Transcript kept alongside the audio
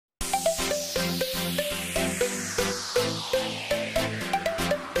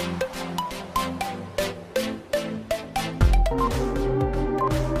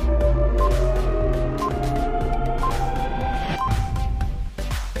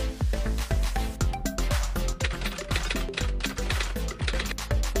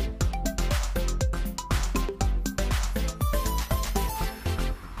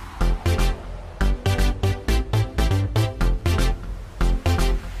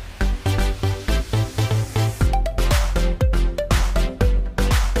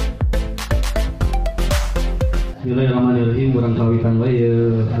Bismillahirrahmanirrahim. Urang kawitan bae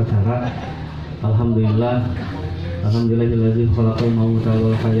acara. Alhamdulillahilladzi khalaqal mauta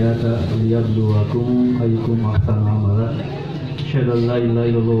wal hayata liyabluwakum ayyukum ahsanu amala. Asyhadu an la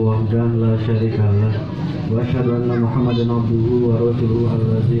ilaha illallah wahdahu la syarika lah wa asyhadu anna Muhammadan abduhu wa rasuluhu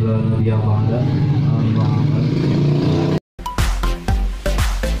allazi la nabiyya ba'da. Amma ba'd.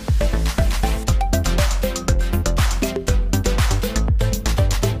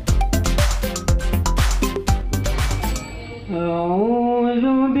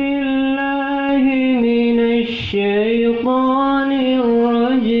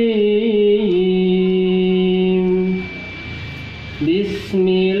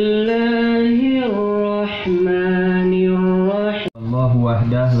 Bismillahirrahmanirrahim. Allahu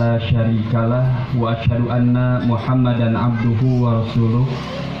wahdah la syarikalah wa asyhadu anna Muhammadan abduhu wa rasuluh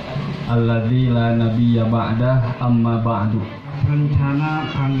alladzi la nabiyya ba'dah. Amma ba'du. Rencana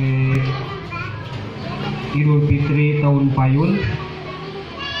kangge Idul Fitri tahun payun,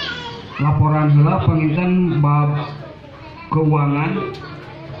 laporan heula panginten bab keuangan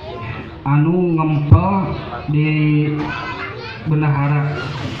anu ngempel di bendahara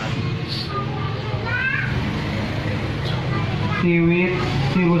Tiwit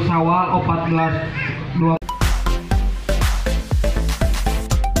Tilu Sawal 14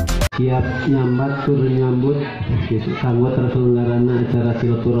 siap nyambat tur nyambut kanggo terselenggarana acara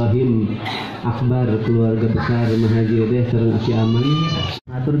silaturahim akbar keluarga besar Mahaji Dedeh sareng Aki Aman.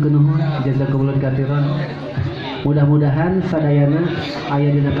 Atur nuhun jaga kawula katiron. Mudah-mudahan sadayana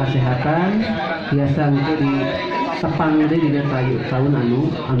aya dina kasehatan tiasa engke di tepang deui dina tahun anu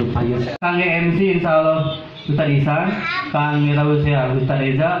payun. Kangge MC insyaallah Ustaz Isan, kangge Rawusia Ustaz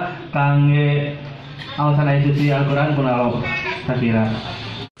Reza, kangge awasan institusi Al-Qur'an Punalo Satira.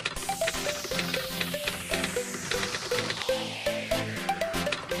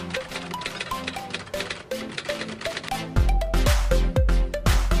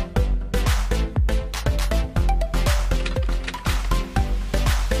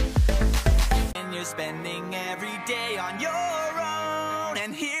 Spending every day on your own,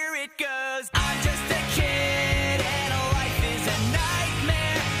 and here it goes. I'm just a kid, and life is a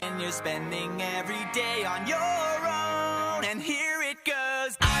nightmare. And you're spending every day on your own, and here it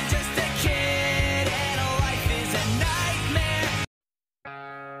goes. I'm just a kid, and life is a nightmare.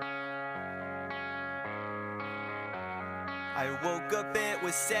 I woke up, it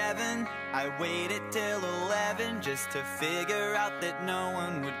was 7. I waited till 11 just to figure out that no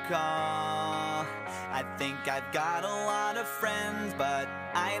one would call. I think I've got a lot of friends, but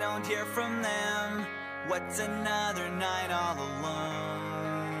I don't hear from them. What's another night all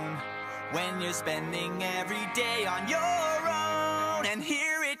alone? When you're spending every day on your own, and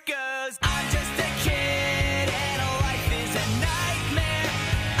here it goes. I'm just a kid, and life is a nightmare.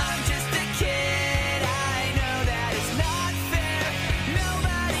 I'm just a kid, I know that it's not fair.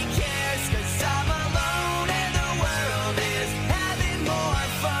 Nobody cares, 'cause I'm alone, and the world is having more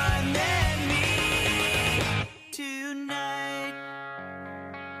fun than me tonight.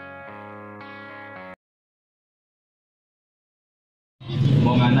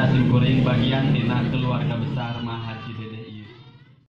 Bongana simkuring bagian tina keluarga besar Mahaji